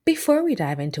Before we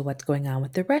dive into what's going on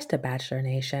with the rest of Bachelor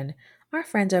Nation, our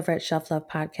friends over at Shelf Love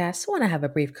Podcast want to have a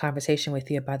brief conversation with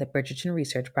you about the Bridgerton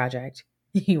Research Project.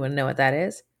 You want to know what that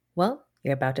is? Well,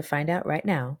 you're about to find out right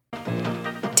now.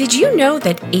 Did you know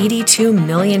that 82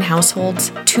 million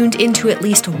households tuned into at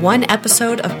least one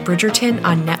episode of Bridgerton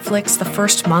on Netflix the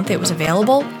first month it was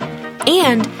available?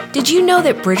 And did you know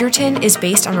that Bridgerton is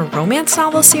based on a romance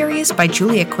novel series by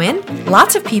Julia Quinn?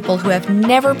 Lots of people who have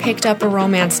never picked up a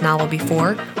romance novel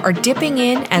before are dipping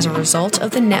in as a result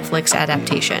of the Netflix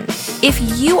adaptation. If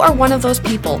you are one of those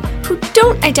people who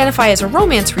don't identify as a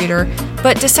romance reader,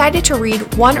 but decided to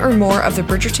read one or more of the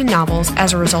Bridgerton novels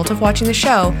as a result of watching the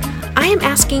show, I am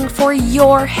asking for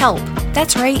your help.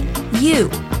 That's right,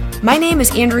 you. My name is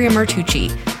Andrea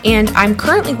Martucci, and I'm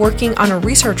currently working on a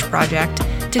research project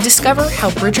to discover how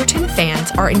Bridgerton fans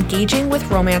are engaging with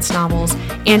romance novels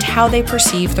and how they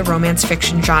perceive the romance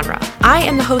fiction genre. I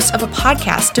am the host of a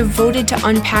podcast devoted to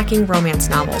unpacking romance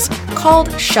novels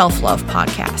called Shelf Love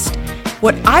Podcast.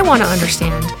 What I want to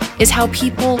understand is how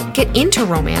people get into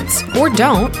romance, or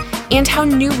don't, and how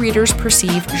new readers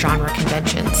perceive genre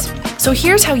conventions. So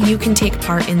here's how you can take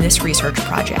part in this research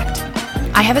project.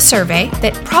 I have a survey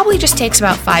that probably just takes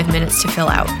about 5 minutes to fill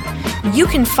out. You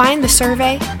can find the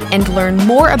survey and learn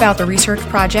more about the research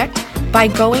project by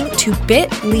going to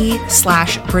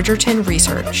bit.ly/Bridgerton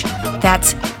Research.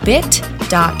 That's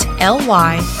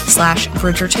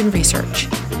bit.ly/Bridgerton Research.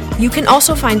 You can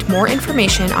also find more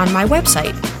information on my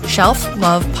website,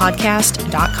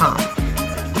 shelflovepodcast.com.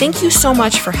 Thank you so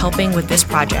much for helping with this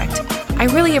project. I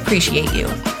really appreciate you.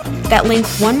 That link,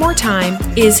 one more time,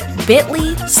 is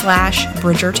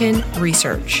bit.ly/Bridgerton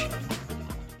Research.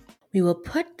 We will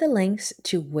put the links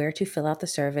to where to fill out the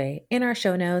survey in our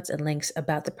show notes and links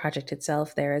about the project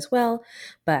itself there as well.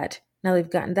 But now we've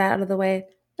gotten that out of the way,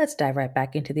 let's dive right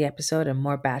back into the episode and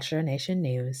more Bachelor Nation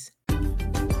news.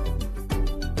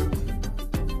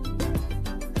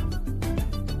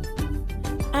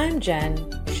 I'm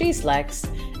Jen, she's Lex,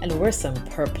 and we're some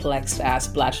perplexed ass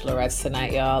bachelorettes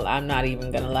tonight, y'all. I'm not even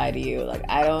gonna lie to you.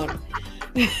 I don't...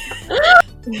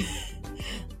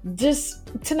 Just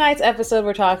tonight's episode,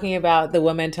 we're talking about the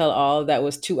Women Tell All that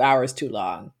was 2 hours too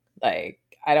long. I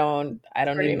don't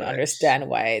Pretty even much. understand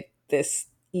why this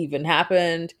even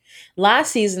happened.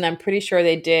 Last season, I'm pretty sure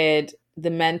they did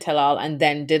the Men Tell All and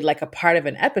then did a part of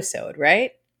an episode,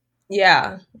 right?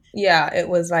 Yeah. It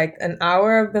was an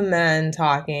hour of the men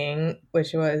talking,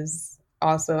 which was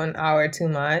also an hour too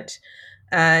much.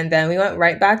 And then we went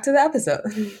right back to the episode.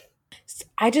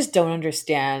 I just don't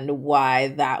understand why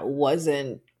that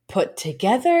wasn't put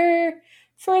together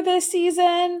for this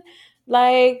season.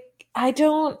 I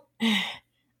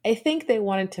think they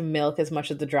wanted to milk as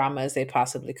much of the drama as they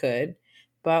possibly could,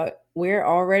 but we're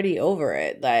already over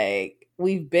it.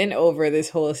 We've been over this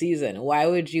whole season. Why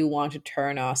would you want to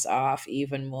turn us off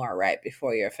even more right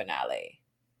before your finale?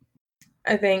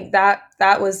 I think that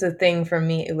was the thing for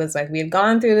me. It was we had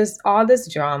gone through all this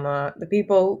drama. The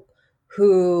people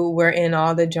who were in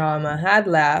all the drama had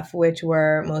left, which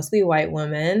were mostly white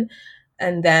women.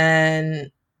 And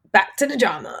then back to the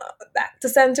drama, back to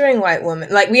centering white women.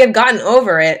 We had gotten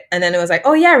over it. And then it was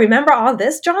oh yeah, remember all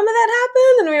this drama that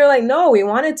happened? And we were no, we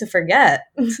wanted to forget.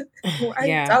 Why are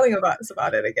you telling us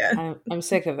about it again? I'm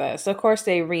sick of this. Of course,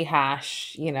 they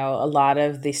rehash, a lot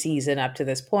of the season up to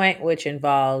this point, which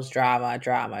involves drama.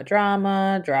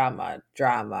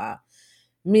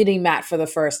 Meeting Matt for the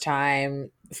first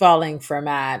time, falling for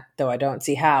Matt, though I don't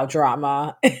see how,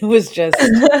 drama. It was just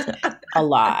a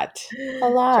lot.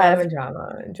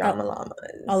 Drama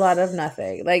llamas. A lot of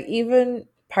nothing. Even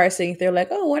parsing through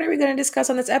oh, what are we going to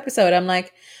discuss on this episode? I'm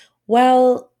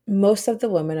well, most of the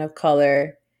women of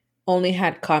color only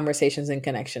had conversations in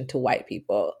connection to white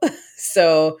people.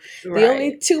 So the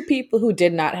only two people who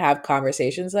did not have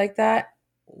conversations like that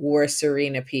were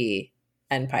Serena P.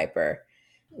 and Piper.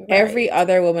 Right. Every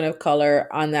other woman of color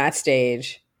on that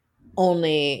stage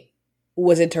only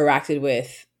was interacted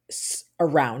with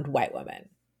around white women.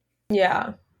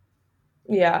 Yeah,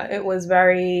 it was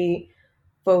very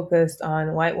focused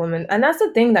on white women. And that's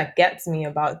the thing that gets me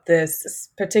about this,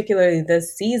 particularly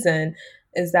this season,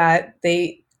 is that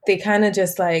they kind of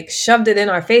just shoved it in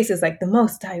our faces, the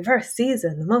most diverse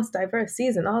season,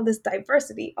 all this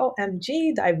diversity,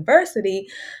 OMG, diversity.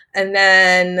 And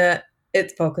then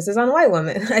it focuses on white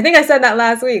women. I think I said that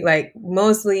last week,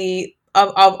 mostly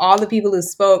of all the people who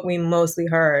spoke, we mostly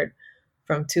heard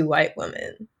from two white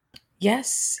women.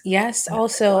 Yes.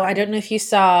 Also, I don't know if you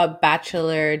saw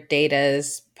Bachelor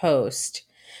Data's post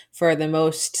for the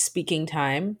most speaking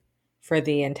time for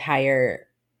the entire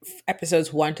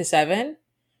episodes 1 to 7.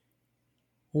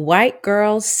 White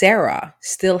girl Sarah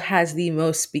still has the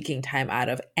most speaking time out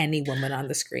of any woman on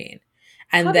the screen.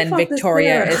 How And the then fuck this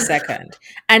Victoria Sarah? is second.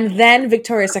 And then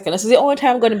Victoria is second. This is the only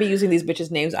time I'm going to be using these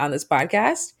bitches' names on this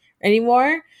podcast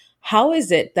anymore. How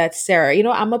is it that Sarah,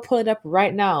 I'm going to pull it up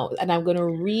right now and I'm going to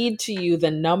read to you the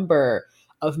number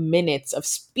of minutes of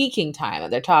speaking time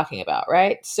that they're talking about,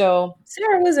 right? Sarah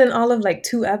was in all of like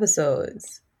 2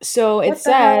 episodes. So it What the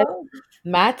says hell?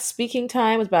 Matt's speaking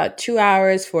time was about 2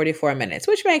 hours, 44 minutes,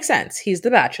 which makes sense. He's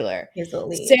the bachelor. He's the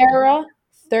lead. Sarah,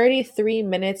 33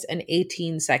 minutes and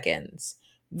 18 seconds.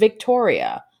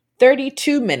 Victoria,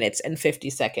 32 minutes and 50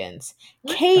 seconds.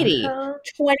 What the Katie, hell?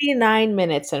 29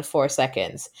 minutes and 4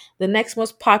 seconds. The next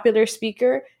most popular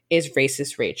speaker is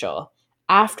Racist Rachel.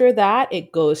 After that,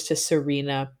 it goes to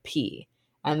Serena P.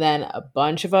 And then a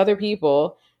bunch of other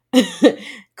people.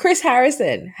 Chris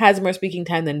Harrison has more speaking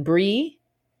time than Bree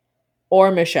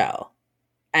or Michelle.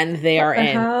 And they What are the in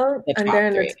hell? the And they're top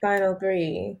in the three. final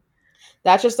three.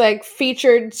 That's just like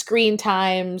featured screen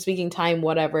time, speaking time,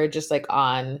 whatever, just like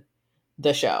on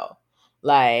the show.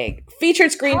 Like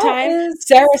featured screen How time, is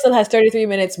Sarah still has 33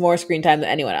 minutes more screen time than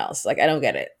anyone else. Like, I don't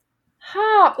get it.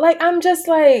 how? Like, I'm just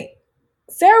like,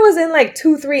 Sarah was in like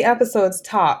 2, 3 episodes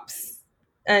tops,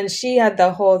 and she had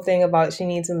the whole thing about she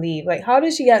needs to leave. Like, how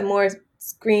did she get more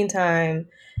screen time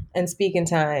and speaking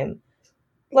time?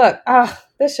 Look,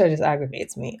 this show just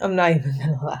aggravates me. I'm not even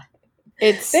gonna lie.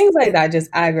 It's Things like that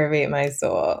just aggravate my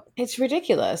soul. it's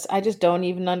ridiculous. I just don't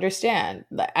even understand.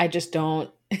 Like, I just don't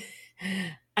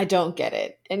I don't get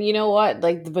it. And you know what?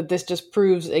 Like, but this just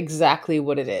proves exactly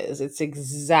what it is. It's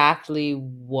exactly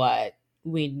what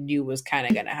we knew was kind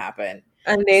of going to happen.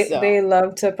 And So, they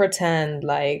love to pretend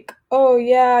like, oh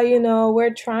yeah,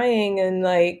 we're trying, and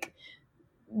like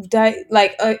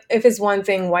if it's one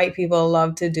thing white people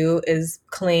love to do is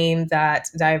claim that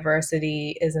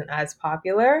diversity isn't as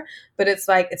popular, but it's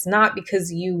like it's not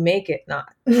because you make it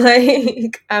not.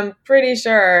 Like, I'm pretty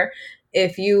sure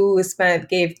if you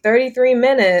gave 33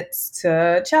 minutes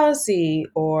to Chelsea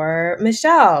or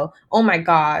Michelle, oh my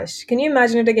gosh, can you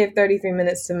imagine if they gave 33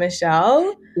 minutes to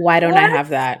Michelle? why don't I What? have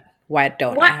that? Why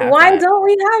don't I have Why that? don't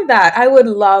we have that? I would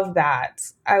love that.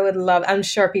 I'm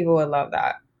sure people would love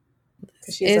that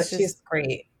because It's she's just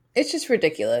great. it's just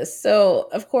ridiculous. So,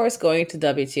 of course, going to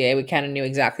WTA, we kind of knew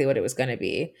exactly what it was going to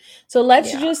be. So,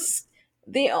 let's Yeah. just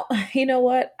the you know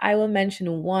what? I will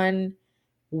mention one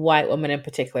white woman in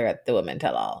particular at the Women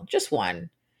Tell All. Just one.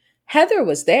 Heather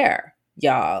was there,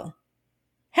 y'all.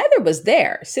 Heather was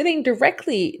there, sitting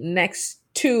directly next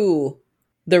to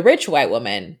the rich white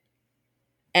woman,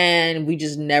 and we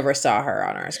just never saw her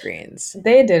on our screens.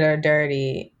 They did her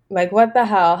dirty. Like, what the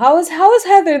hell? How was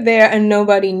Heather there and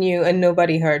nobody knew and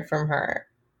nobody heard from her?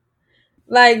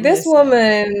 Like, this Listen,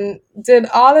 woman did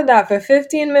all of that for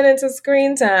 15 minutes of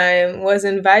screen time, was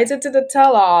invited to the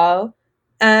tell all,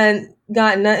 and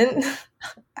got nothing.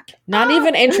 not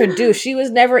even introduced. She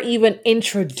was never even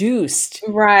introduced at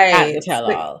the Right.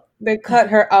 tell all. They cut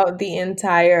her out the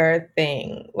entire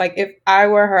thing. Like, if I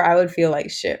were her, I would feel like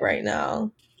shit right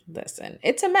now. Listen,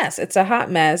 it's a mess. It's a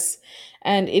hot mess.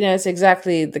 And, it's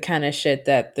exactly the kind of shit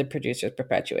that the producers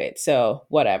perpetuate. So,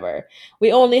 whatever.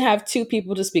 We only have two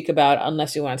people to speak about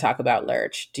unless you want to talk about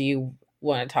Lurch. Do you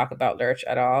want to talk about Lurch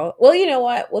at all? Well, you know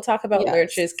what? We'll talk about Yes.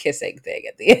 Lurch's kissing thing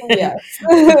at the end. Yes.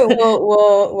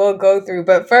 We'll go through.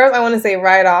 But first I want to say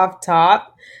right off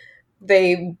top,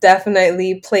 they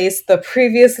definitely placed the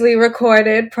previously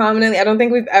recorded prominently. I don't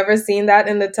think we've ever seen that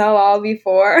in the tell all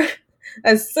before.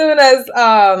 As soon as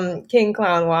King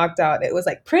Clown walked out, it was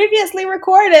like previously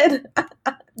recorded.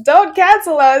 Don't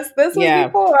cancel us. This was Yeah.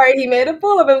 before he made a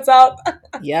fool of himself.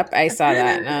 Yep. I saw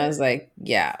that and I was like,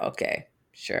 yeah, okay,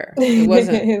 sure. It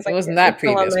wasn't He's it like, wasn't that it's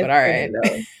still on previous, my but all right.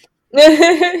 screen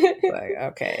though.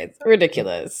 Like, okay, it's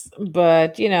ridiculous.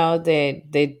 But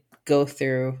they go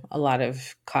through a lot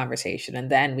of conversation and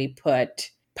then we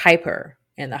put Piper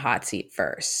in the hot seat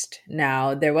first.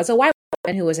 Now there was a white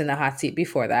woman who was in the hot seat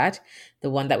before that, the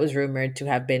one that was rumored to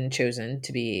have been chosen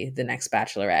to be the next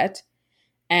bachelorette.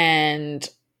 And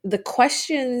the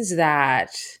questions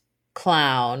that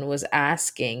Clown was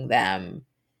asking them,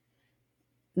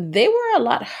 they were a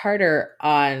lot harder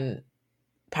on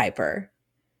Piper.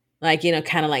 Like,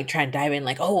 kind of like trying to dive in,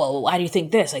 like, oh, well, why do you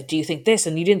think this? Like, do you think this?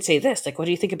 And you didn't say this. Like, what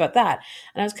do you think about that?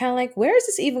 And I was kind of like, where is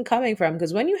this even coming from?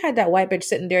 Because when you had that white bitch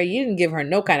sitting there, you didn't give her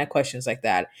no kind of questions like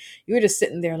that. You were just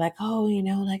sitting there like, oh,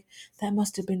 like that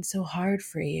must have been so hard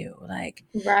for you. Like,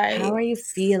 how Right. are you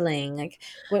feeling? Like,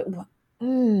 what?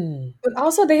 But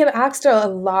also, they had asked her a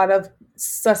lot of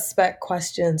suspect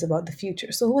questions about the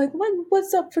future. So like,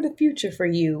 what's up for the future for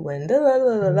you? And da da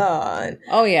da da da. And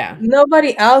Oh yeah.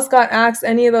 nobody else got asked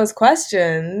any of those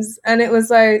questions, and it was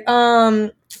like,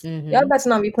 y'all better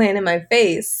not be playing in my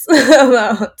face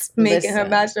about making her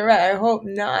Listen, bachelorette. I hope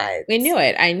not. we knew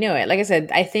it. I knew it. Like I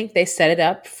said, I think they set it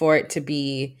up for it to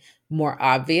be more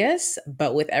obvious,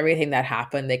 but with everything that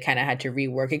happened, they kind of had to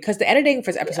rework it because the editing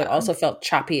for this episode Yeah. also felt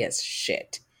choppy as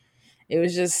shit. It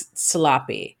was just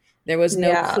sloppy. There was no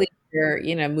Yeah.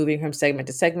 clear, moving from segment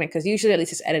to segment because usually at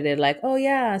least it's edited like, oh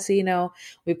yeah, so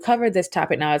we've covered this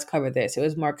topic, now let's cover this. It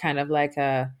was more kind of like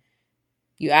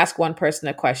you ask one person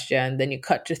a question, then you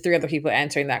cut to three other people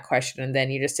answering that question, and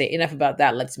then you just say enough about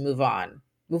that. Let's move on.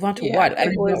 Move on to Yeah, what? I don't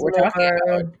it even know was what we're talking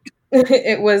about. more.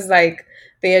 It was like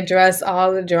they addressed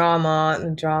all the drama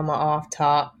off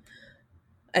top,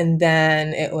 and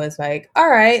then it was like, all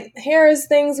right, here's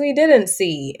things we didn't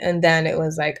see, and then it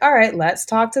was like, all right, let's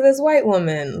talk to this white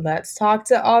woman, let's talk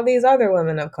to all these other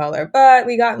women of color, but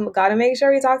we got to make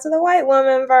sure we talk to the white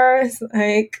woman first.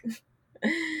 Like,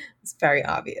 it's very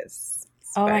obvious.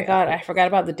 It's Oh my very God, obvious. I forgot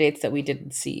about the dates that we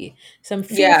didn't see. Some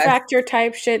fear Yes. factor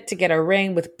type shit to get a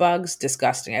ring with bugs.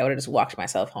 Disgusting. I would have just walked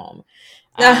myself home.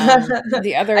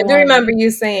 The other I do one, remember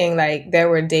you saying like there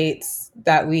were dates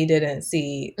that we didn't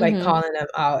see, like mm-hmm. calling them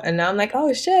out. And now I'm like,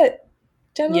 oh shit,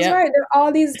 Jen was Yep. right. There are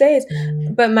all these dates.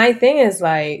 But my thing is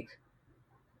like,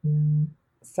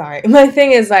 sorry, my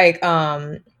thing is like,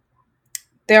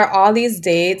 there are all these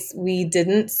dates we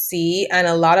didn't see, and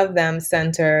a lot of them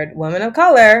centered women of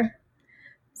color.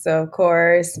 So of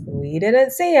course we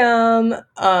didn't see them,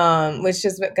 which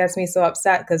just gets me so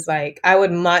upset because like I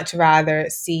would much rather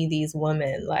see these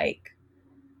women like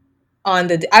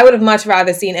I would have much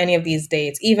rather seen any of these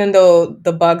dates, even though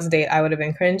the Bugs date I would have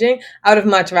been cringing. I would have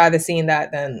much rather seen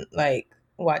that than like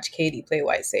watch Katie play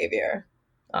White Savior,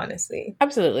 honestly.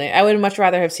 Absolutely. I would much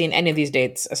rather have seen any of these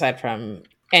dates aside from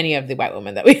any of the white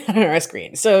women that we had on our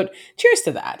screen. So cheers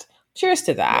to that. Cheers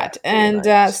to Yeah, that. pretty And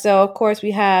much. so, of course,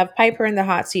 we have Piper in the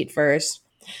hot seat first.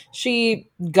 She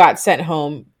got sent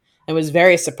home and was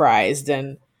very surprised,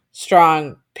 and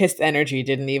strong, pissed energy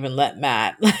didn't even let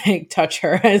Matt like touch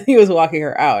her as he was walking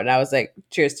her out. And I was like,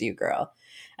 cheers to you, girl.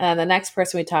 And the next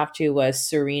person we talked to was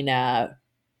Serena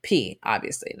P,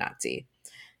 obviously, not C.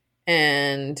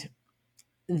 And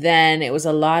then it was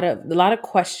a lot of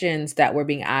questions that were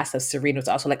being asked of Serena. Was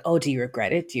also like, oh, do you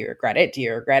regret it? Do you regret it? Do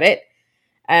you regret it?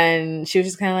 And she was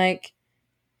just kind of like,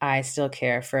 I still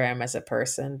care for him as a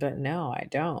person, but no, I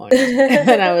don't.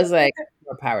 And I was like,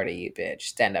 more power to you, bitch.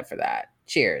 Stand up for that.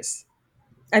 Cheers.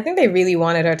 I think they really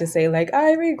wanted her to say like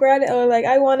I regret it, or like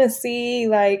I want to see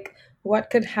like what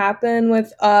could happen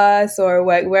with us, or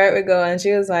like where it would go, and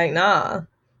she was like, nah.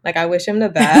 Like I wish him the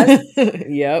best,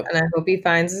 Yep. and I hope he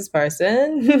finds his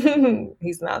person.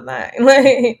 He's not mine.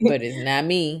 Like, But it's not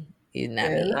me. It's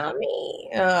not it's me.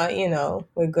 not me.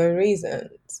 With good reason.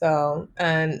 So,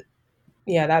 and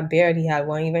yeah, that beard he had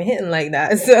wasn't even hitting like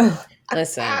that. So,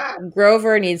 Listen,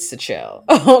 Grover needs to chill.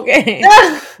 Okay.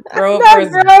 Not Grover's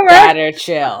Grover. gotta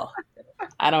chill.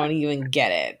 I don't even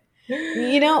get it.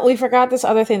 We forgot this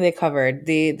other thing they covered,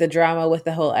 the drama with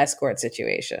the whole escort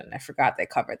situation. I forgot they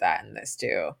covered that in this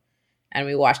too. And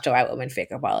we watched a white woman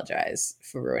fake apologize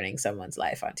for ruining someone's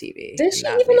life on TV. Did And she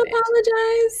not even being named.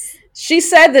 apologize? She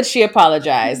said that she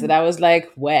apologized, and I was like,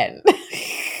 when?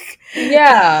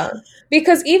 Yeah,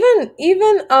 because even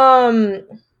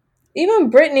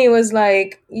Brittany was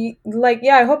like,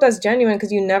 yeah, I hope that's genuine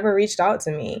because you never reached out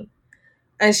to me,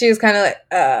 and she was kind of like,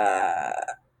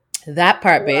 That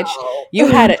part, bitch. wow.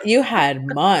 You had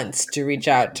months to reach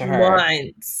out to her.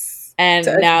 Months to And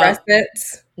address it.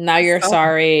 now you're So-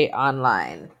 sorry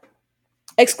online.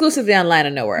 Exclusively online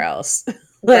and nowhere else.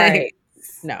 right.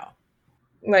 No.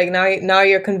 Like now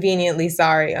you're conveniently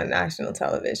sorry on national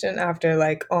television after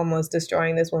like almost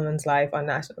destroying this woman's life on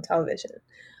national television.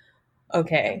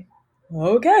 Okay.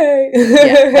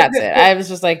 Yeah, that's it. I was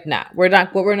just like, nah, what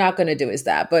we're not going to do is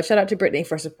that. But shout out to Brittany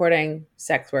for supporting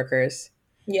sex workers.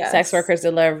 Yes. Sex workers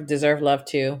deserve love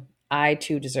too. I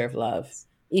too deserve love,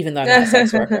 even though I'm not a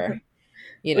sex worker.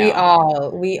 We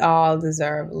all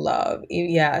deserve love.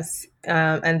 Yes.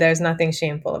 And there's nothing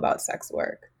shameful about sex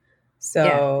work. So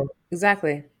yeah,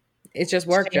 exactly. It's just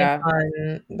work shame job.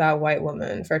 on that white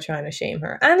woman for trying to shame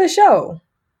her, and the show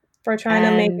for trying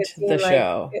to make it seem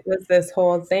like it was this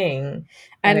whole thing,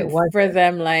 and it wasn't. For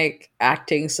them like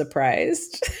acting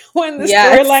surprised when the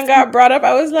storyline got brought up.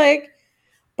 I was like,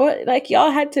 but like y'all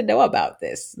had to know about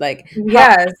this. Like,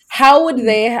 yes. How would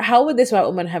this white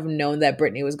woman have known that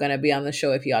Brittany was going to be on the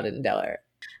show if y'all didn't tell her?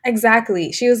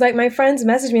 Exactly. She was like, my friends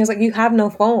messaged me. I was like, you have no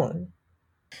phone.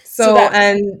 So So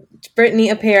and Brittany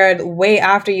appeared way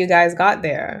after you guys got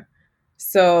there.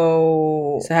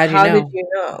 So how'd you how did know? you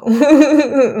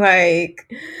know?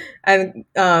 Like, and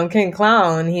King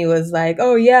Clown, he was like,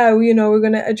 "Oh yeah, we're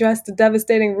gonna address the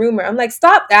devastating rumor." I'm like,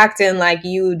 "Stop acting like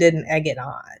you didn't egg it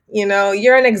on.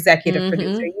 You're an executive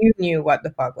producer. You knew what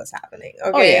the fuck was happening. Oh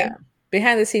Okay, yeah.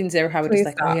 Behind the scenes, they were probably just please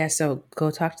like, "Oh stop." yeah, so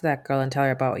go talk to that girl and tell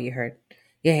her about what you heard."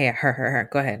 Yeah, her.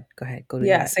 Go ahead, go do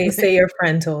Yeah, that. say your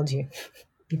friend told you,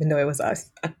 even though it was us.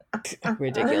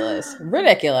 Ridiculous.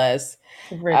 Ridiculous.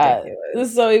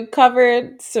 So we've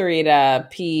covered Sarita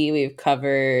P. We've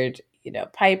covered,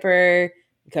 Piper.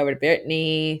 We covered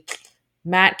Brittany.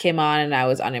 Matt came on and I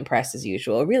was unimpressed as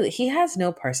usual. Really, he has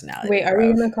no personality, Wait, are we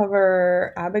bro. gonna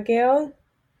cover Abigail?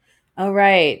 All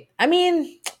right. I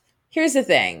mean, here's the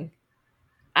thing.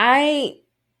 I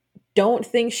don't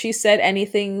think she said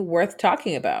anything worth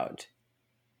talking about.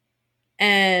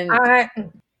 And I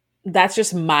that's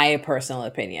just my personal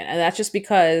opinion. And that's just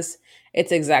because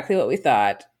it's exactly what we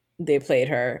thought. They played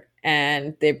her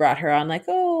and they brought her on like,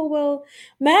 oh, well,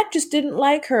 Matt just didn't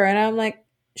like her. And I'm like,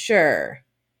 sure.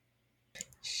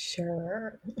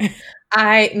 Sure.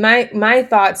 My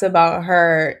thoughts about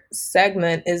her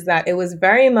segment is that it was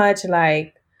very much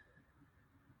like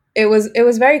it was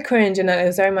very cringe, and it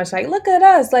was very much like, look at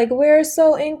us, like we're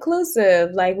so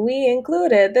inclusive, like we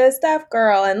included this deaf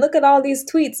girl, and look at all these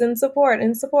tweets in support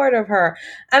of her.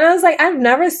 And I was like, I've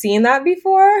never seen that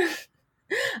before.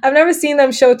 I've never seen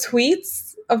them show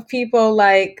tweets of people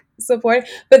like support.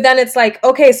 But then it's like,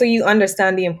 okay, so you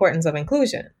understand the importance of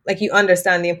inclusion. Like you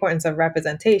understand the importance of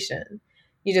representation.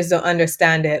 You just don't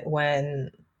understand it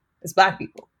when it's Black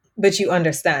people. But you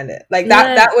understand it. Like that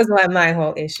No. that was my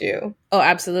whole issue. Oh,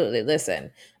 absolutely.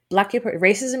 Listen, Black people,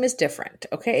 racism is different.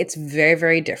 Okay. It's very,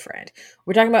 very different.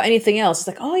 We're talking about anything else. It's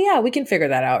like, oh, yeah, we can figure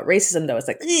that out. Racism, though, it's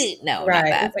like, no, not Right.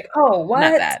 that. It's like, oh, Not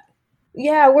what? that.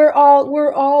 Yeah, we're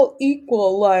all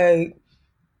equal. Like,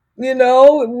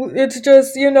 it's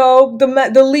just,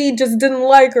 the lead just didn't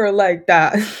like her like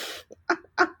that.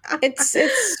 It's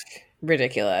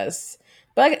ridiculous.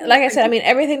 But like I said, I mean,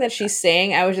 everything that she's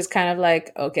saying, I was just kind of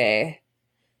like, okay.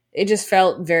 It just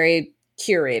felt very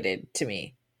curated to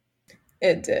me.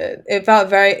 It did.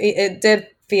 It did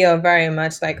feel very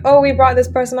much like, oh, we brought this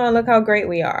person on. Look how great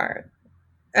we are.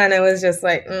 And it was just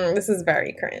like, this is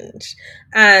very cringe.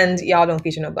 And y'all don't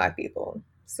feature no Black people.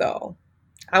 So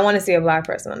I want to see a Black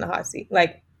person on the hot seat.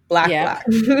 Like, black, Yep.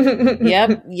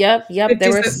 black. Yep. There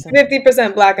was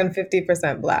 50% Black and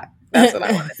 50% Black. That's what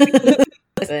I want to see.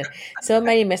 listen, so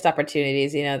many missed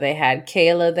opportunities. They had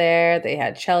Kayla there, they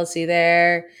had Chelsea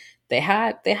there. They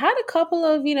had a couple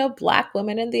of, Black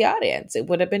women in the audience. It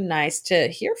would have been nice to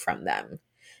hear from them.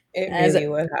 It As really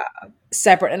would have.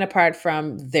 separate and apart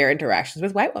from their interactions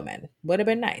with white women. Would have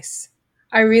been nice.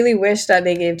 I really wish that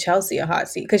they gave Chelsea a hot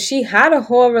seat because she had a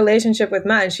whole relationship with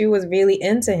Matt and she was really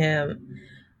into him.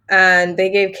 And they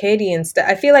gave Katie instead.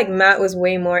 I feel like Matt was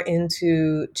way more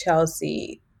into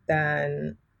Chelsea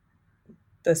than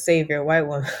the savior white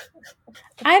woman.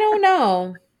 I don't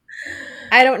know.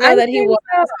 I don't know I that he think was.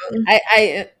 so.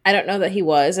 I don't know that he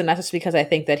was, and that's just because I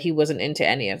think that he wasn't into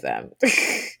any of them.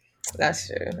 That's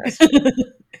true.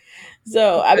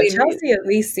 So I But mean, Chelsea at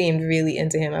least seemed really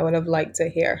into him. I would have liked to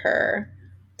hear her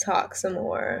talk some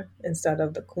more instead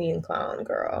of the queen clown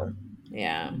girl.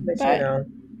 yeah, But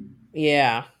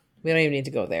yeah, we don't even need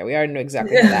to go there. We already know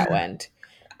exactly how that went.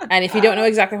 And if you don't know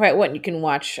exactly how it went, you can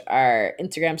watch our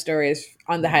Instagram stories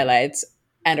on the highlights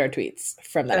and our tweets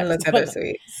from that and look episode. at the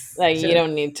tweets. Like you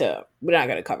don't need to. We're not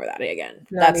going to cover that again.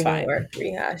 Not That's even fine. worth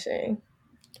rehashing.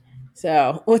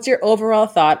 So, what's your overall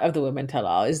thought of the Women Tell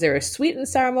All? Is there a sweet and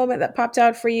sour moment that popped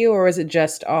out for you, or is it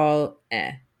just all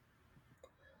eh?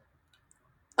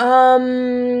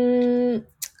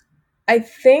 I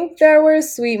think there were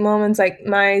sweet moments. Like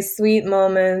my sweet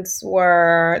moments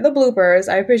were the bloopers.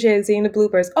 I appreciated seeing the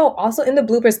bloopers. Oh, also in the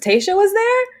bloopers, Tasha was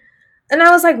there, and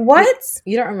I was like, "What?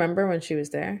 You don't remember when she was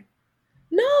there?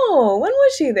 No, when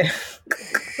was she there?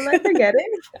 Am I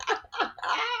forgetting?"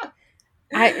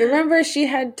 I remember she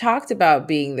had talked about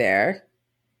being there.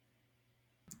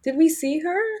 Did we see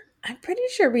her? I'm pretty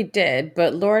sure we did,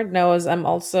 but Lord knows I'm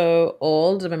also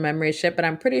old. My memory is shit, but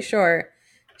I'm pretty sure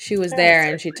she was there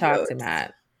and she talked to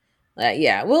Matt.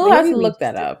 Yeah, we'll have to look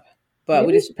that up, but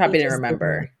we just probably didn't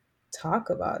remember. Talk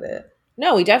about it.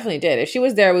 No, we definitely did. If she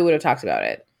was there, we would have talked about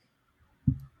it.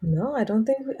 No, I don't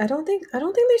think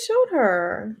they showed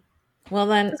her. Well,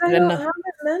 then I don't have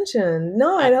it mentioned.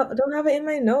 No, I don't have it in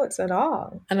my notes at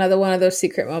all. Another one of those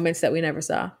secret moments that we never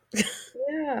saw.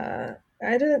 Yeah,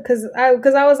 I didn't because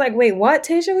I was like, wait, what?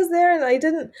 Tasha was there,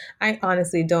 and I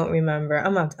honestly don't remember.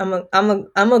 I'm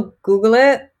a Google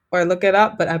it or look it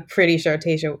up, but I'm pretty sure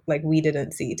Tasha, like, we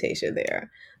didn't see Tasha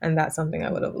there. And that's something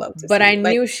I would have loved to But I see.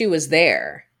 Like, knew she was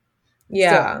there. So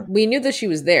yeah. we knew that she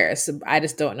was there. So I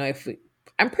just don't know if we.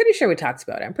 I'm pretty sure we talked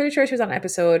about it. I'm pretty sure she was on an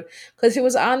episode because she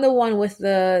was on the one with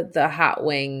the hot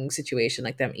wing situation,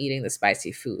 like them eating the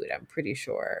spicy food. I'm pretty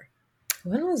sure.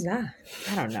 When was that?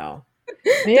 I don't know.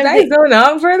 Did I zone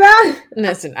out for that?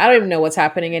 Listen, I don't even know what's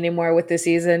happening anymore with this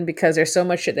season because there's so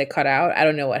much shit they cut out. I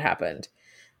don't know what happened.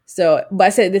 So, but I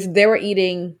said this, they were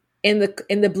eating in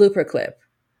the blooper clip.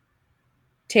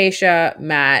 Tasha,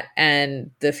 Matt, and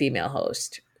the female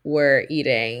host were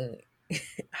eating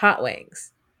hot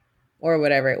wings or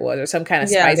whatever it was, or some kind of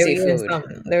spicy food.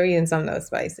 They were eating something that was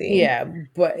spicy. Yeah,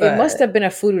 but it must have been a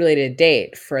food related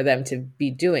date for them to be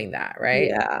doing that, right?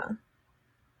 Yeah.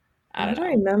 I don't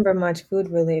remember much food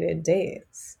related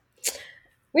dates.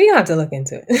 We have to look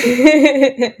into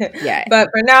it. Yeah. But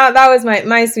for now, that was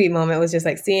my sweet moment. Was just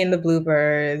like seeing the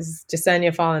bloopers,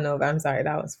 Jasenia falling over. I'm sorry,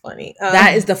 that was funny.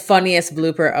 That is the funniest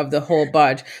blooper of the whole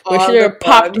bunch. Where she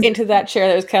popped into that chair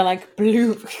that was kind of like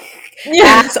bloop. Yeah.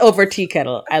 Ass over tea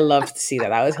kettle. I loved to see that.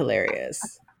 That was hilarious.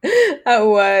 That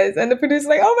was. And the producer's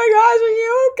like, oh my gosh, are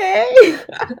you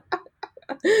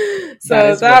okay?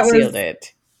 So that was sealed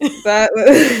it. That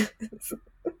was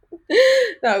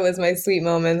that was my sweet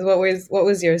moments. What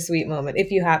was your sweet moment? If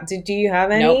you have, do you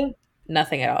have any? Nope,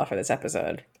 nothing at all for this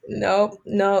episode. Nope,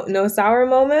 no sour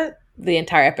moment. The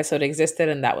entire episode existed,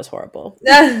 and that was horrible.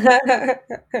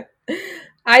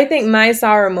 I think my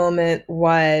sour moment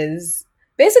was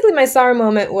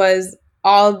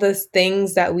all the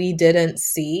things that we didn't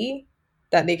see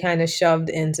that they kind of shoved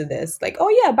into this. Like, oh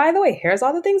yeah, by the way, here's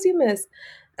all the things you missed.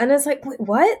 And it's like,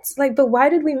 what? Like, but why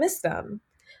did we miss them?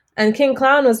 And King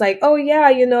Clown was like, oh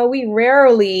yeah, we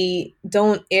rarely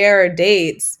don't air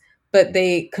dates, but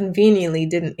they conveniently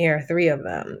didn't air 3 of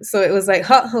them. So it was like,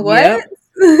 huh, what? Yep.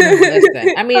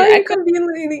 Listen, I mean, I could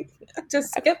conveniently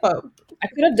just skip them. I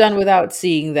could have done without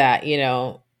seeing that,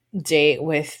 date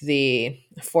with the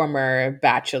former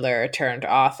bachelor turned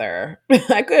author.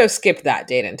 I could have skipped that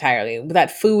date entirely. That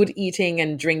food eating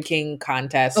and drinking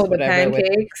contest, the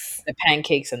pancakes. The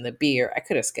pancakes and the beer. I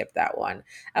could have skipped that one.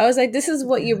 I was like, this is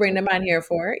what you bring the man here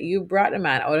for. You brought the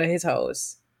man out of his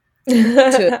house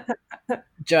to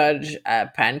judge a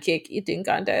pancake eating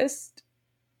contest.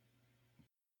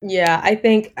 Yeah, I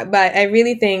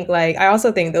really think, like, I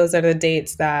also think those are the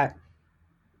dates that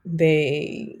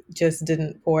they just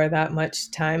didn't pour that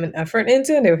much time and effort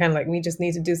into, and they were kind of like, we just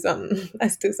need to do something.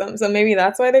 Let's do something. So maybe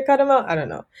that's why they cut them out. I don't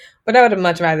know, but I would have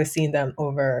much rather seen them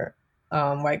over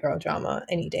white girl drama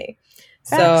any day.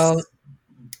 Facts. So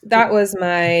that was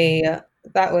my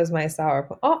sour.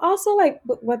 Also, like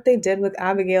what they did with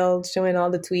Abigail, showing all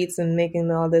the tweets and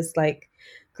making all this like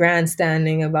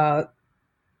grandstanding about,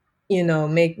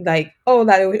 make like, oh,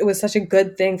 that it was such a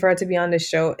good thing for her to be on the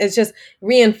show. It just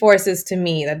reinforces to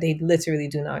me that they literally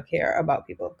do not care about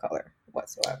people of color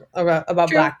whatsoever, or about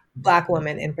black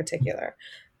women in particular.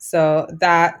 So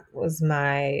that was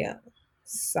my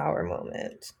sour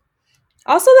moment.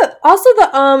 Also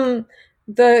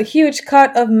the huge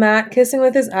cut of Matt kissing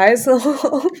with his eyes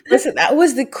closed. Listen, that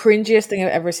was the cringiest thing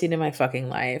I've ever seen in my fucking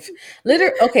life.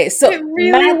 Literally, okay, so it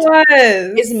really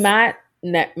was. Matt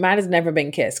has never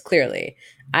been kissed, clearly.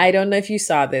 I don't know if you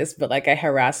saw this, but like I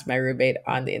harassed my roommate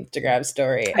on the Instagram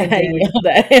story and I yelled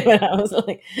at him and I was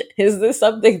like, is this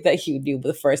something that you do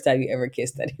the first time you ever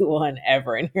kissed anyone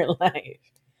ever in your life?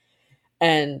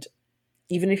 And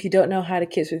even if you don't know how to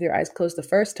kiss with your eyes closed the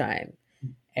first time,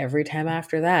 every time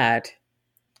after that,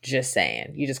 just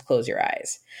saying, you just close your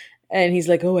eyes. And he's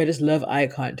like, oh, I just love eye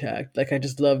contact. Like, I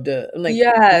just love to. I'm like,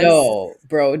 yes. No,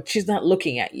 bro, she's not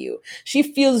looking at you. She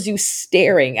feels you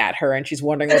staring at her and she's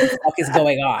wondering what the fuck is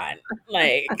going on.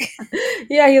 Like,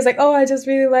 yeah, he was like, oh, I just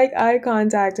really like eye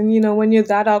contact. And, when you're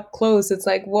that up close, it's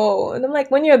like, whoa. And I'm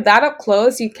like, when you're that up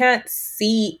close, you can't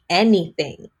see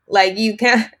anything. Like, you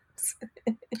can't.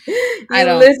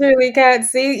 Literally can't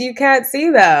see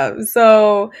them.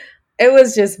 So it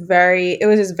was just very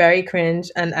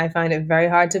cringe, and I find it very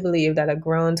hard to believe that a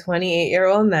grown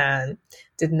 28-year-old man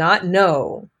did not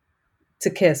know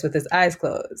to kiss with his eyes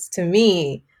closed. To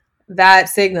me, that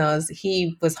signals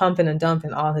he was humping and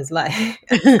dumping all his life.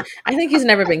 I think he's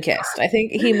never been kissed. I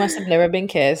think he must have never been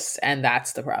kissed, and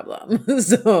that's the problem.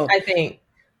 So I think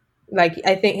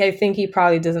he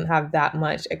probably doesn't have that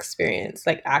much experience,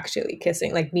 like actually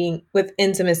kissing, like being with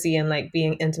intimacy and like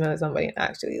being intimate with somebody and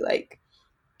actually like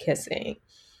kissing.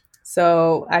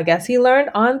 So I guess he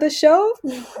learned on the show.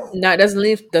 No, it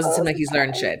doesn't seem like he's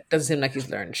learned shit. Doesn't seem like he's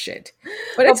learned shit.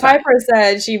 But Well, it's fine. Piper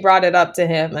said she brought it up to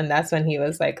him, and that's when he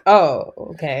was like, "Oh,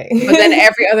 okay." But then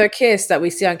every other kiss that we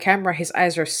see on camera, his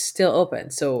eyes are still open,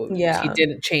 so he Yeah,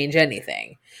 didn't change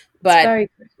anything. it's But very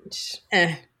cringe.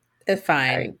 it's Very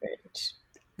fine. cringe.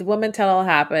 The woman tell all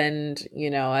happened.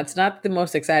 It's not the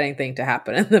most exciting thing to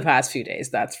happen in the past few days,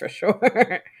 that's for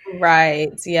sure.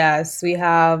 Right. Yes, we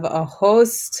have a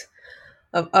host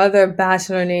of other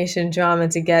Bachelor Nation drama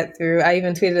to get through. I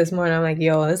even tweeted this morning. I'm like,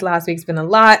 "Yo, this last week's been a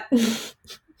lot.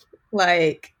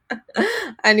 Like,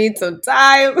 I need some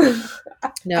time."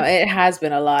 No, it has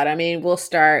been a lot. I mean, we'll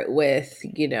start with,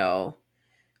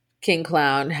 King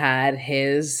Clown had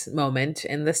his moment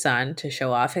in the sun to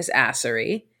show off his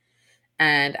assery.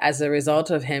 And as a result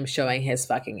of him showing his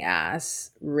fucking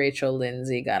ass, Rachel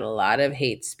Lindsay got a lot of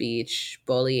hate speech,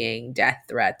 bullying, death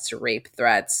threats, rape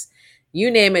threats. You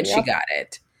name it, she Yep. got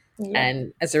it. Yep.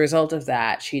 And as a result of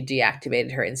that, she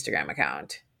deactivated her Instagram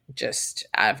account just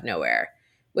out of nowhere.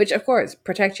 Which, of course,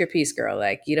 protect your peace, girl.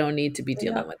 Like, you don't need to be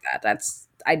dealing Yep. with that.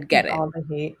 I get With it. all the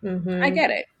hate. I get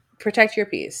it. Protect your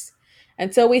peace.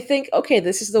 And so we think, okay,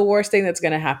 this is the worst thing that's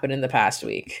going to happen in the past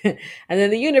week. And then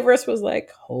the universe was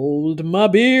like, hold my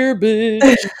beer,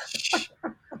 bitch.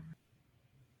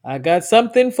 I got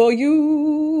something for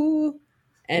you.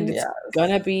 And it's Yes. going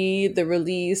to be the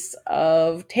release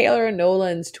of Taylor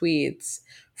Nolan's tweets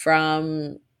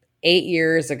from 8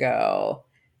 years ago,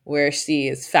 where she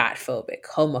is fat phobic,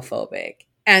 homophobic,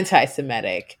 anti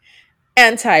Semitic,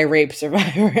 anti-rape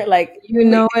survivor. Like, You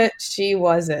know it. She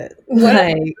was it.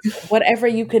 whatever, Like, whatever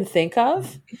you can think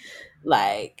of,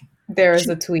 like, there is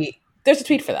a tweet. there's a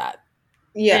tweet for that.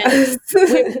 And Yes.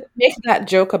 we make that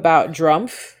joke about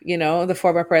Drumpf, the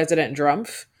former president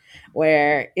Drumpf,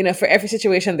 where, for every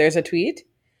situation there's a tweet.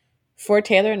 For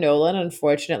Taylor Nolan,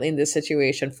 unfortunately, in this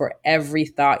situation, for every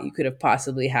thought you could have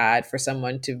possibly had for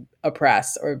someone to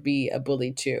oppress or be a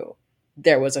bully to,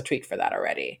 there was a tweet for that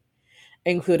already,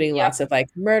 including Yep. lots of like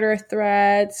murder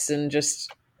threats and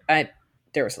just,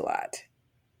 there was a lot.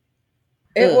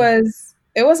 It Ugh.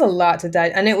 was a lot to die,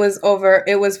 and it was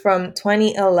from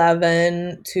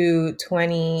 2011 to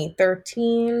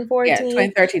 2013, Yeah, 14.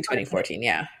 2013, 2014.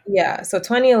 Yeah. Yeah, so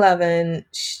 2011,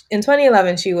 in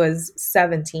 2011 she was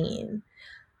 17,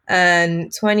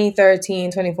 and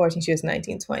 2013, 2014 she was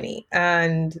 19, 20.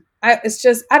 And it's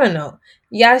just, I don't know.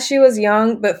 Yeah, she was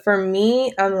young, but for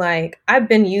me, I'm like, I've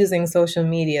been using social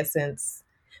media since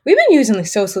we've been using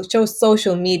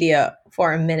social media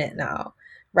for a minute now,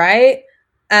 right?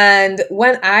 And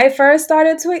when I first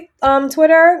started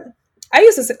Twitter, I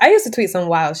used to tweet some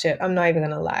wild shit. I'm not even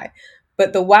gonna lie,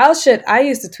 but the wild shit I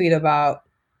used to tweet about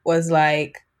was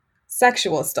like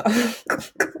sexual stuff,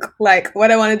 like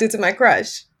what I want to do to my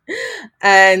crush.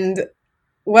 And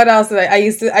what else did I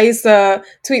used to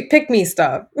tweet pick me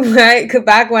stuff, right? 'Cause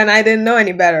back when I didn't know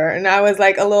any better and I was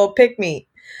like a little pick me.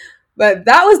 But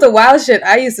that was the wild shit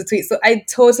I used to tweet. So I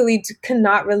totally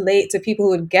cannot relate to people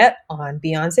who would get on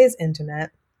Beyonce's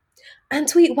internet and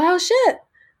tweet wild shit.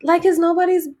 Like it's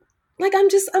nobody's, like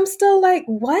I'm still like,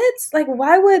 what? Like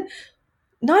why would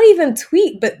not even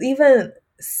tweet, but even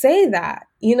say that,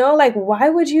 like why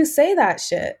would you say that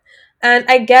shit? And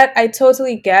I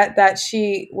totally get that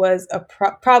she was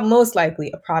most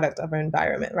likely a product of her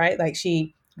environment, right? Like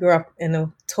she grew up in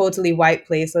a totally white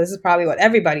place. So this is probably what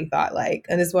everybody thought like,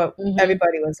 and this is what Mm-hmm.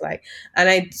 everybody was like. And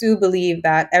I do believe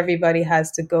that everybody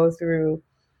has to go through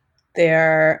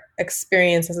their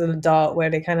experience as an adult where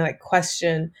they kind of like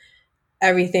question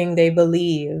everything they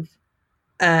believe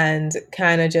and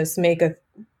kind of just make a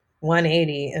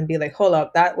 180 and be like, hold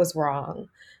up, that was wrong.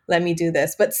 Let me do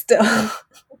this. But still,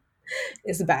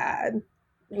 it's bad.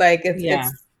 Like it's Yeah.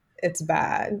 it's it's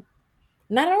bad.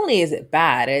 Not only is it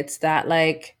bad, it's that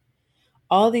like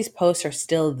all these posts are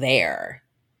still there.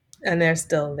 And they're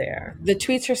still there. The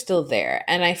tweets are still there.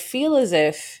 And I feel as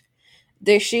if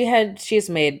she's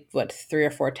made what 3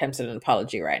 or 4 attempts at an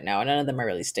apology right now, and none of them are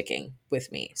really sticking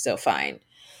with me. So fine.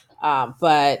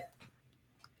 But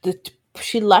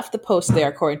she left the post there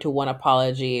according to one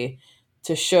apology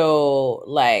to show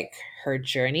like her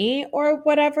journey or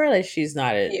whatever. Like she's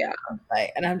not Yeah.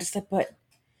 like, and I'm just like, but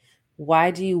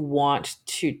why do you want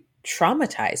to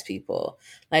traumatize people?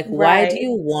 Like, why do Right.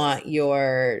 you want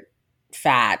your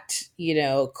fat,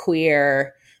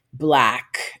 queer,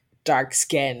 black, dark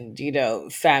skinned,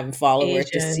 femme follower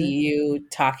to see Asian. you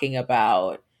talking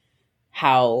about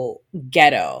how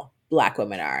ghetto black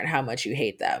women are and how much you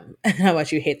hate them and how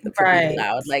much you hate them for being Right.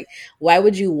 loud? Like, why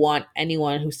would you want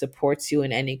anyone who supports you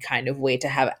in any kind of way to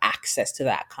have access to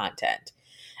that content?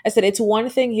 I said it's one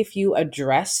thing if you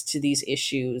addressed these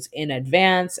issues in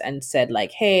advance and said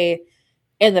like, hey,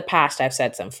 in the past I've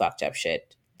said some fucked up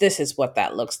shit. This is what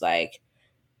that looks like.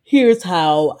 Here's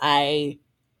how I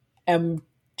am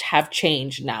have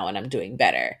changed now and I'm doing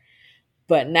better.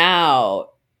 But now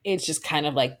it's just kind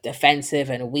of like defensive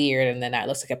and weird, and then that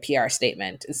looks like a PR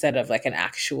statement instead of like an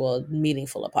actual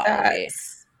meaningful apology.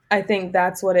 I think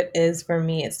that's what it is for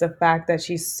me. It's the fact that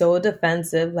she's so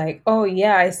defensive, like, oh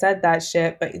yeah, I said that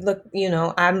shit, but look,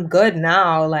 I'm good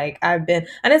now. Like and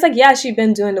it's like, yeah, she's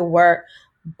been doing the work,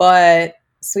 but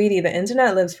sweetie, the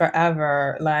internet lives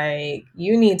forever. Like,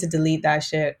 you need to delete that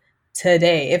shit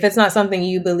today. If it's not something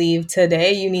you believe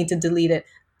today, you need to delete it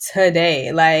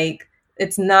today. Like,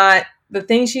 it's not the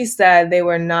thing she said, they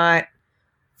were not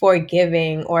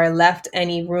forgiving or left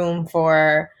any room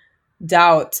for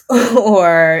doubt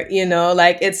or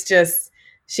like, it's just,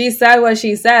 she said what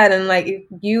she said, and like,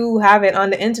 you have it on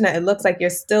the internet, it looks like you're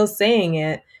still saying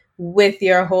it with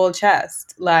your whole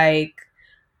chest. Like,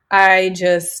 I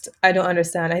don't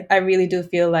understand. I really do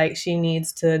feel like she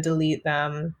needs to delete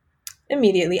them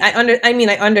immediately. I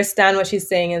understand what she's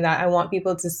saying in that I want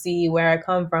people to see where I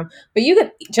come from, but you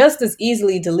could just as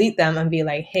easily delete them and be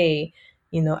like, hey,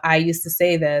 I used to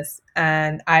say this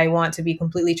and I want to be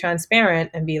completely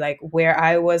transparent and be like where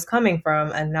I was coming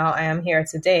from and now I am here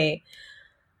today.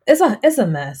 It's a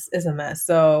mess. It's a mess.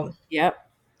 So Yep.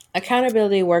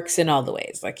 Accountability works in all the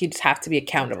ways. Like, you just have to be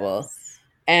accountable. yes.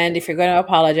 And if you're going to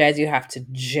apologize, you have to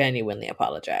genuinely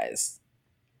apologize.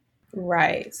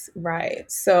 Right, right.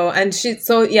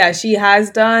 She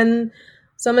has done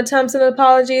some attempts at an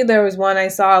apology. There was one I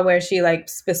saw where she like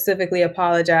specifically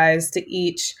apologized to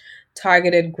each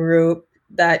targeted group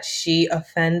that she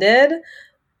offended.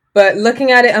 But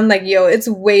looking at it, I'm like, yo, it's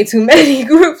way too many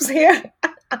groups here.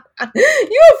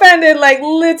 You offended like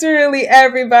literally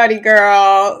everybody,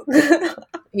 girl.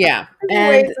 Yeah.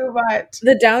 Way And too much.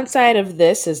 the downside of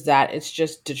this is that it's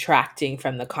just detracting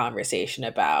from the conversation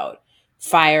about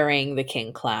firing the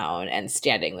king clown and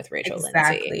standing with Rachel Lindsay.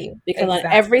 Exactly. Because on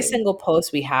every single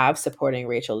post we have supporting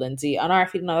Rachel Lindsay on our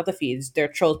feed and on other feeds, there are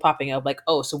trolls popping up like,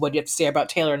 oh, so what do you have to say about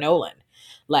Taylor Nolan?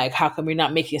 Like, how come you're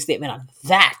not making a statement on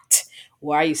that?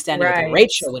 Why are you standing with Right.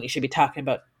 Rachel when you should be talking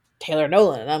about Taylor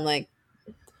Nolan? And I'm like,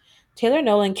 Taylor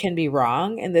Nolan can be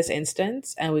wrong in this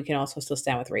instance, and we can also still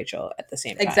stand with Rachel at the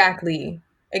same time.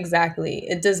 Exactly.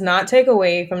 It does not take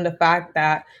away from the fact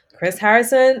that Chris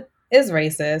Harrison is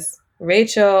racist.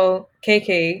 Rachel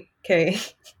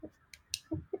KKK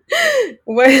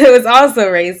was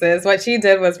also racist. What she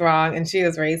did was wrong, and she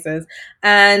was racist.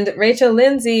 And Rachel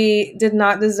Lindsay did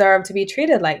not deserve to be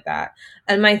treated like that.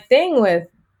 And my thing with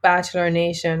Bachelor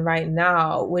Nation right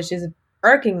now, which is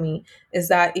irking me, is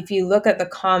that if you look at the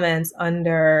comments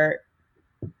under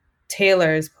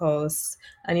Taylor's post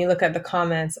and you look at the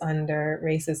comments under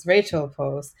racist Rachel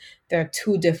post, they're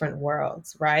two different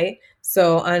worlds, right?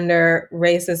 So under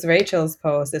racist Rachel's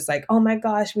post, it's like, oh my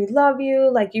gosh, we love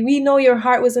you. Like, we know your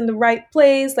heart was in the right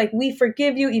place. Like, we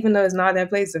forgive you, even though it's not their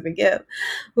place to forgive.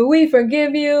 But we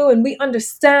forgive you and we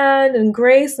understand, and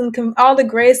grace and all the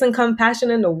grace and compassion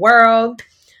in the world.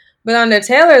 But under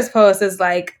Taylor's post, it's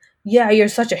like, yeah, you're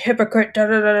such a hypocrite, da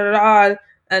da da da da.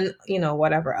 And,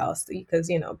 whatever else,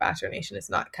 because, Bachelor Nation is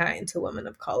not kind to women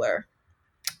of color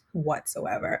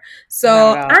whatsoever.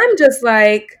 So I'm just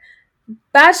like,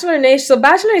 Bachelor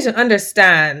Nation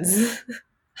understands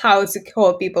how to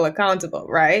hold people accountable,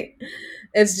 right?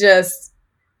 It's just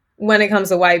when it comes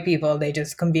to white people, they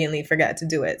just conveniently forget to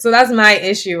do it. So that's my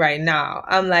issue right now.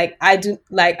 I'm like, I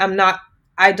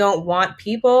don't want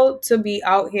people to be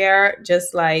out here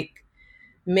just like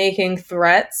making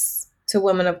threats to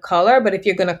women of color. But if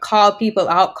you're going to call people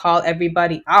out, call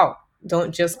everybody out.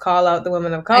 Don't just call out the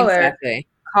women of color. Exactly.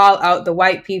 Call out the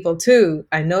white people too.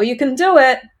 I know you can do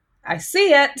it. I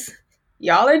see it.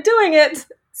 Y'all are doing it.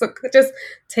 So just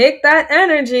take that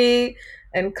energy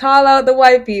and call out the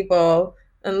white people,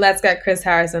 and let's get Chris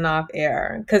Harrison off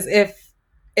air. Because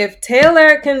if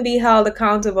Taylor can be held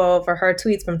accountable for her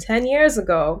tweets from 10 years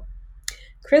ago,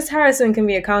 Chris Harrison can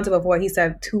be accountable for what he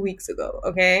said 2 weeks ago,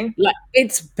 okay? Like,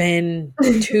 it's been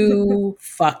 2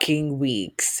 fucking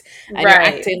weeks. And you're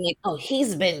acting like, oh,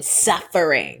 he's been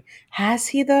suffering. Has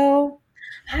he, though?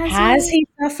 Has he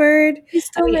suffered? He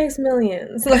still makes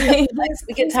millions. Like,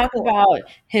 we can talk about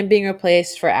him being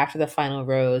replaced for After the Final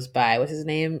Rose by, what's his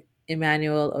name?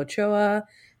 Emmanuel Ochoa.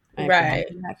 Am I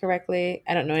pronouncing that correctly?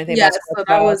 I don't know anything about so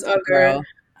that was other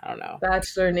I don't know.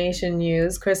 Bachelor Nation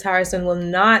news. Chris Harrison will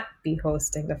not be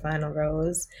hosting the Final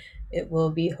Rose. It will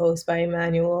be hosted by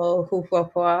Emmanuel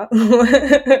Ochoa.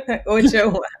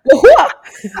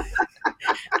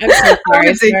 I'm so I'm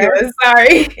sorry, sir. ridiculous.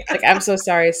 Sorry. Like, I'm so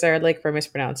sorry, sir, like, for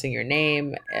mispronouncing your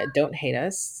name. Don't hate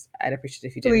us. I'd appreciate it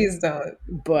if you didn't. Please don't.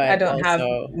 I But don't have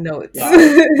also, notes.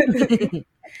 lol.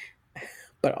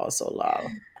 But also, lol.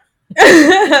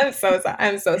 I'm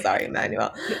so sorry,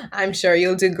 Emmanuel. I'm sure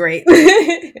you'll do great.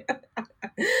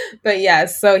 But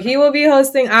yes, so he will be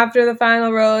hosting after the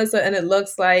final rose, and it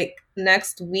looks like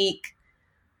next week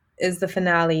is the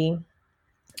finale,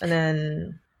 and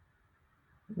then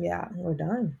yeah, we're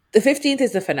done. The 15th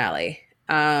is the finale.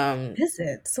 Is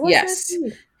it? So what's next Yes.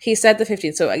 week? He said the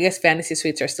 15th. So I guess Fantasy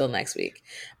Suites are still next week.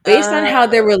 Based on how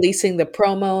they're releasing the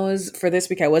promos for this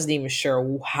week, I wasn't even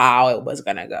sure how it was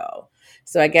going to go.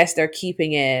 So I guess they're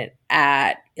keeping it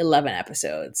at 11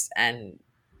 episodes. And,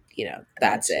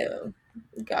 that's it.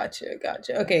 Gotcha.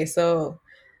 Okay, so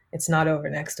it's not over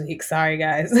next week. Sorry,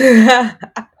 guys.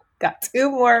 Got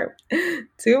two more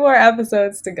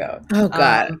episodes to go. Oh,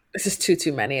 God. This is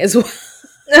too many as well.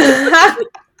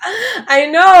 I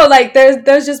know, like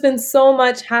there's just been so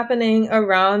much happening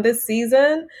around this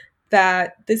season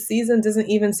that this season doesn't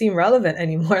even seem relevant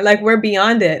anymore. Like we're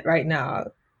beyond it right now.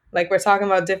 Like we're talking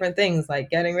about different things, like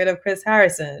getting rid of Chris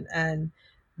Harrison, and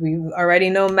we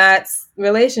already know Matt's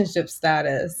relationship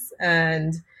status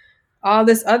and all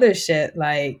this other shit.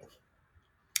 Like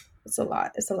it's a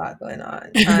lot going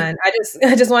on. And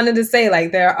I just wanted to say,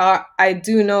 like, I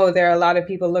do know there are a lot of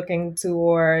people looking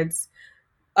towards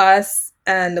us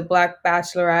and the Black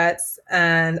Bachelorettes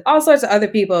and all sorts of other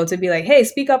people to be like, hey,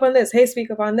 speak up on this. Hey,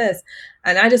 speak up on this.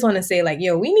 And I just want to say, like,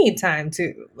 yo, we need time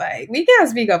too. Like, we can't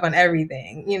speak up on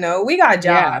everything. We got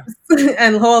jobs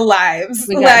and whole lives.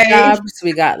 We got jobs,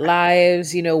 we got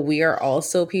lives. We are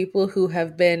also people who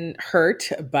have been hurt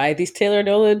by these Taylor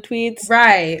Nolan tweets.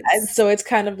 Right. And so it's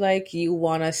kind of like you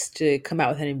want us to come out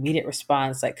with an immediate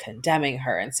response, like condemning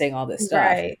her and saying all this stuff.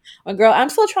 Right. Well, girl, I'm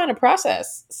still trying to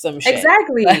process some shit.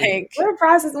 Exactly. Like,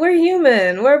 we're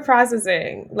human. We're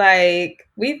processing. Like,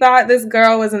 we thought this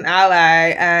girl was an ally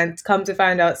and come to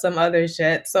find out some other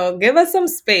shit. So give us some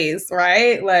space,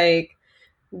 right? Like,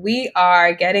 we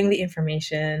are getting the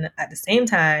information at the same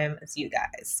time as you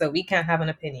guys. So we can't have an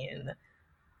opinion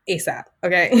ASAP.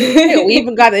 Okay. Yeah, we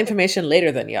even got the information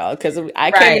later than y'all, because I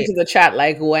came into the chat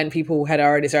like when people had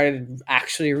already started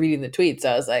actually reading the tweets.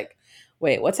 I was like,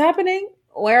 wait, what's happening?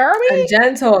 Where are we? And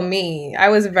Jen told me. I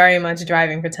was very much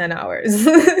driving for 10 hours.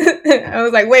 I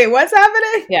was like, wait, what's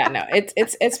happening? Yeah, no,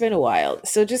 it's been a while.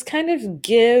 So just kind of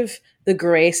give the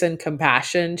grace and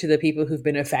compassion to the people who've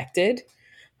been affected,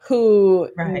 who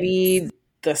need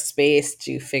the space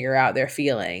to figure out their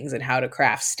feelings and how to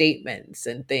craft statements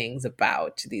and things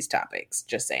about these topics.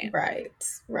 Just saying.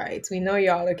 Right. We know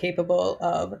y'all are capable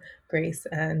of grace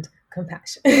and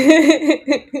compassion.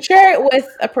 Share it with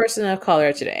a person of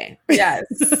color today. Yes.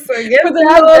 So for the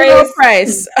low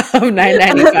price of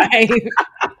 $9.95.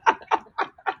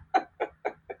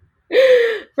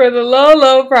 For the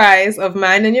low price of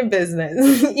minding your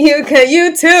business,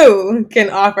 you too can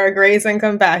offer grace and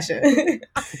compassion.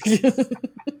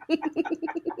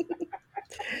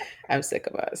 I'm sick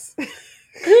of us.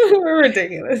 We're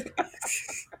ridiculous.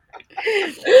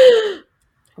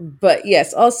 But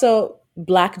yes, also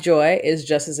Black joy is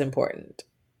just as important.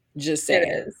 Just saying,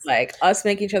 it is. Like us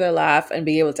making each other laugh and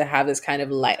being able to have this kind of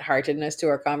lightheartedness to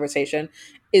our conversation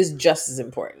is just as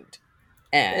important.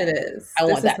 And it is. I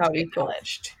want that to be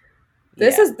acknowledged.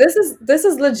 This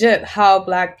is legit how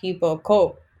Black people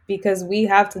cope, because we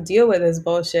have to deal with this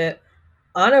bullshit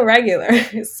on a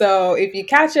regular. So if you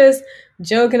catch us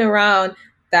joking around,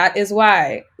 that is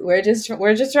why. We're just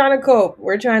trying to cope.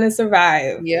 We're trying to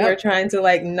survive. Yep. We're trying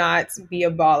to not be a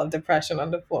ball of depression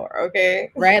on the floor,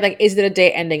 okay? Right? Like, is it a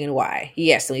day ending and why?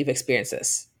 Yes, and we've experienced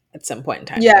this at some point in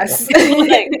time. Yes.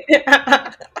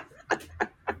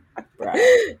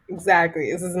 Right.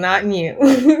 Exactly. This is not new.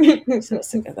 So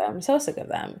sick of them.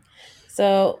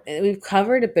 So we've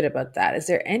covered a bit about that. Is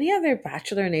there any other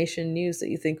Bachelor Nation news that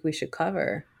you think we should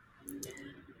cover?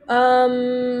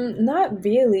 Not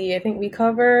really. I think we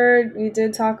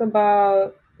did talk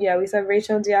about, we said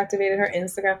Rachel deactivated her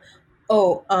Instagram.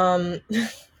 Oh, I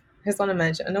just want to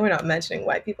mention, I know we're not mentioning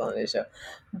white people on this show,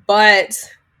 but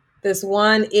this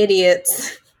one idiot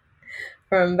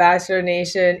from Bachelor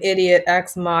Nation, idiot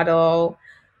X model,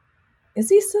 is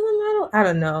he still a model? I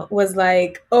don't know. Was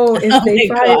like,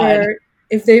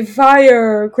 if they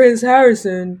fire Chris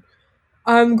Harrison,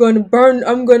 I'm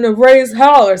gonna raise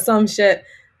hell or some shit.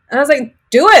 And I was like,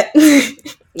 do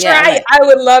it. Try. I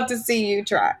would love to see you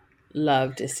try.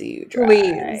 Love to see you try.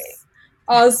 Please.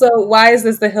 Also, why is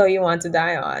this the hill you want to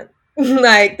die on?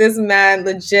 Like, this man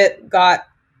legit got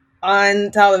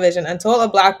on television and told a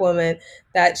Black woman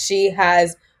that she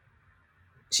has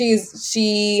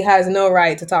she has no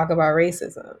right to talk about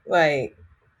racism, like,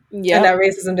 and Yep. that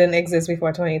racism didn't exist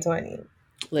before 2020.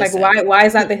 Like, Listen, why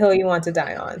is that the hill you want to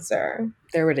die on, sir?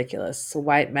 they're ridiculous.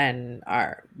 White men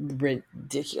are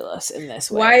ridiculous in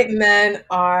this way. White men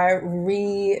are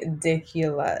ridiculous.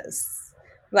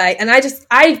 Like, and I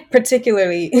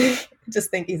particularly just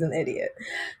think he's an idiot.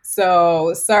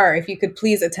 So, sir, if you could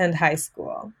please attend high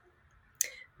school,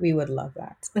 we would love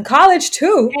that. And college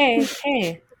too.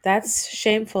 Hey, that's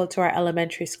shameful to our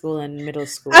elementary school and middle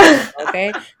school.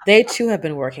 Okay, they too have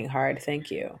been working hard.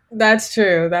 Thank you. That's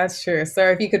true. That's true.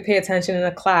 Sir, if you could pay attention in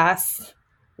a class,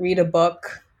 read a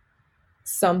book,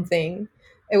 something.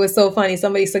 It was so funny.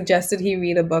 Somebody suggested he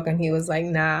read a book and he was like,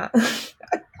 nah.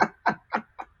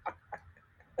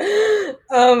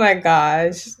 Oh my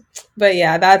gosh. But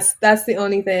yeah, that's the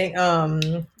only thing.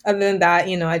 Other than that,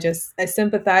 I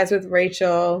sympathize with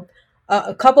Rachel.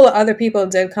 A couple of other people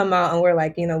did come out and were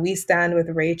like, we stand with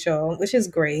Rachel, which is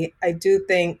great. I do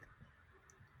think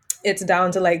it's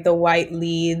down to like the white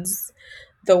leads,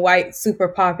 the white super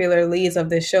popular leads of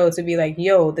this show to be like,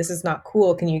 yo, this is not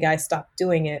cool. Can you guys stop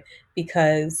doing it?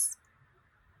 Because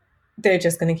they're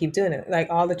just going to keep doing it. Like,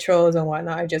 all the trolls and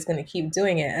whatnot are just going to keep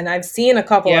doing it. And I've seen a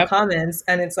couple of comments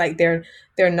and it's like, they're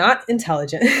not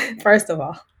intelligent. First of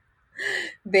all,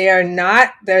 they are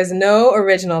not, there's no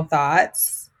original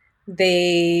thoughts.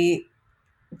 They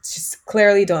just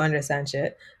clearly don't understand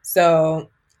shit. So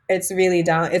it's really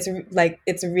down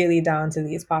to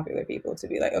these popular people to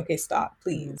be like, okay, stop,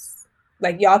 please.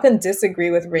 Like, y'all can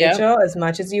disagree with Rachel as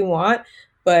much as you want,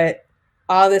 but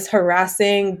all this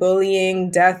harassing, bullying,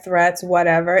 death threats,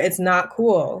 whatever, it's not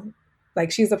cool. Like,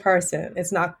 she's a person.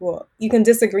 It's not cool. You can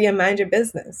disagree and mind your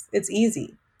business. It's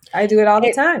easy. I do it all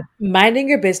the time. Minding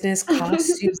your business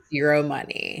costs you zero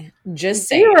money. Just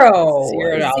zero.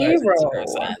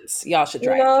 $0.00. Y'all should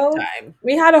try it sometime.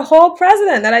 We had a whole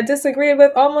president that I disagreed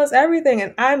with almost everything,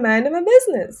 and I minded my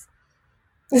business.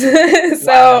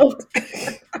 So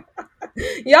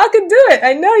y'all can do it.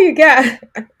 I know you can.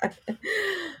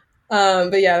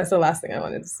 But yeah, that's the last thing I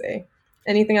wanted to say.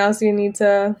 Anything else you need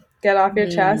to get off your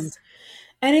chest?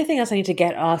 Anything else I need to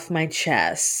get off my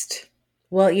chest?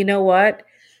 Well, you know what?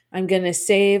 I'm going to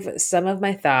save some of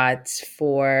my thoughts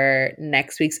for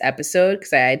next week's episode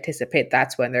because I anticipate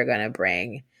that's when they're going to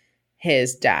bring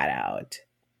his dad out.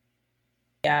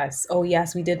 Yes. Oh,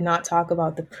 yes. We did not talk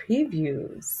about the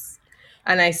previews.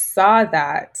 And I saw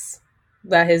that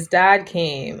his dad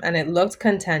came and it looked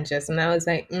contentious. And I was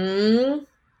like, I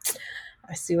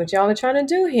see what y'all are trying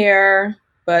to do here.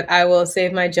 But I will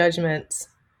save my judgment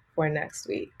for next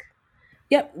week.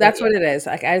 Yep, that's what it is.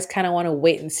 Like, I just kind of want to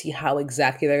wait and see how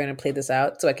exactly they're going to play this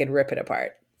out so I can rip it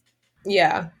apart.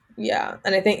 Yeah.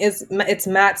 And I think it's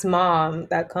Matt's mom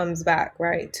that comes back,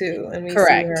 right, too. And we see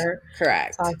her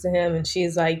talk to him, and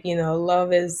she's like,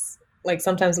 love is, like,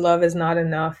 sometimes love is not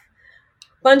enough.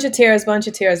 Bunch of tears.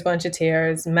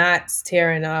 Matt's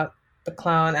tearing up. The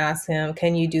clown asks him,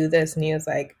 can you do this? And he was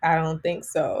like, I don't think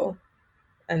so.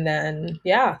 And then,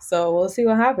 so we'll see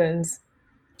what happens.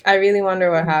 I really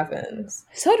wonder what happens.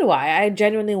 So do I. I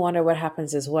genuinely wonder what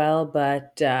happens as well,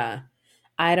 but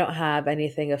I don't have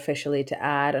anything officially to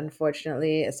add,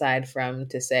 unfortunately, aside from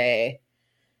to say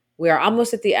we are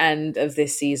almost at the end of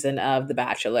this season of The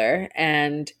Bachelor,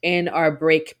 and in our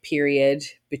break period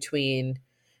between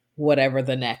whatever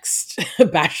the next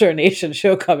Bachelor Nation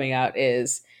show coming out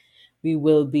is, we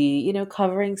will be,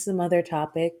 covering some other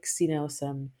topics,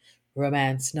 some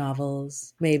romance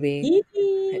novels, maybe.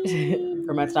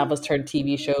 Romance novels turned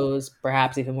TV shows,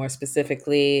 perhaps even more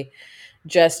specifically.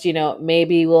 Just,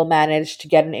 maybe we'll manage to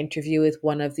get an interview with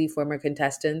one of the former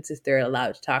contestants if they're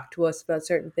allowed to talk to us about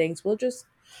certain things. We'll just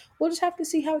have to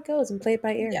see how it goes and play it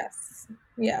by ear.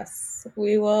 Yes.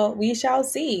 We shall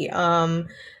see.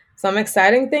 Some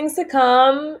exciting things to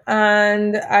come,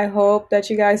 and I hope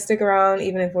that you guys stick around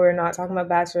even if we're not talking about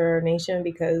Bachelor Nation,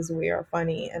 because we are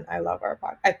funny and I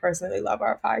personally love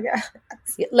our podcast.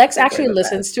 Lex actually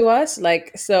listens to us,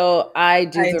 so I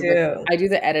do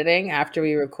the editing after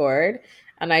we record,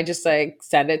 and I just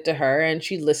send it to her and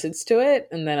she listens to it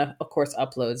and then of course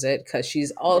uploads it because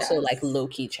she's also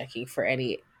low-key checking for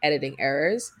any editing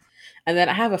errors. And then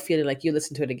I have a feeling like you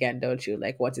listen to it again, don't you?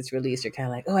 Like, once it's released, you're kind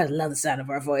of like, oh, I love the sound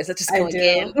of our voice. Let's just go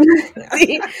again.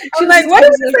 She's like, what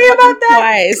did we say about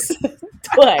that?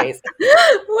 Twice.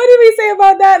 What did we say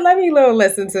about that? Let me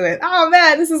listen to it. Oh,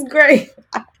 man, this is great.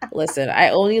 Listen, I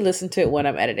only listen to it when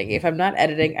I'm editing. If I'm not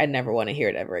editing, I never want to hear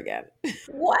it ever again.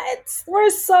 What?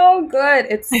 We're so good.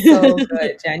 It's so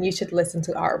good, Jen. You should listen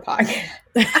to our podcast.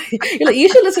 You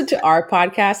should listen to our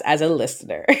podcast as a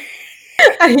listener.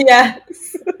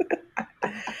 Yes.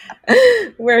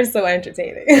 We're so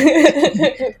entertaining.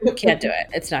 Can't do it.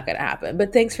 It's not going to happen.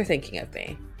 But thanks for thinking of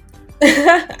me.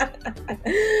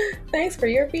 Thanks for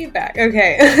your feedback.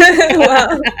 Okay.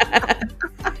 Well,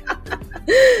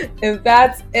 if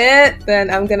that's it, then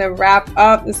I'm going to wrap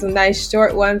up. This is a nice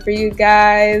short one for you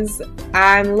guys.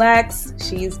 I'm Lex.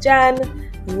 She's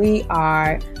Jen. We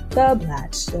are the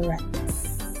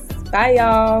Bachelorettes. Bye,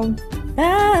 y'all.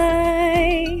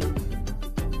 Bye.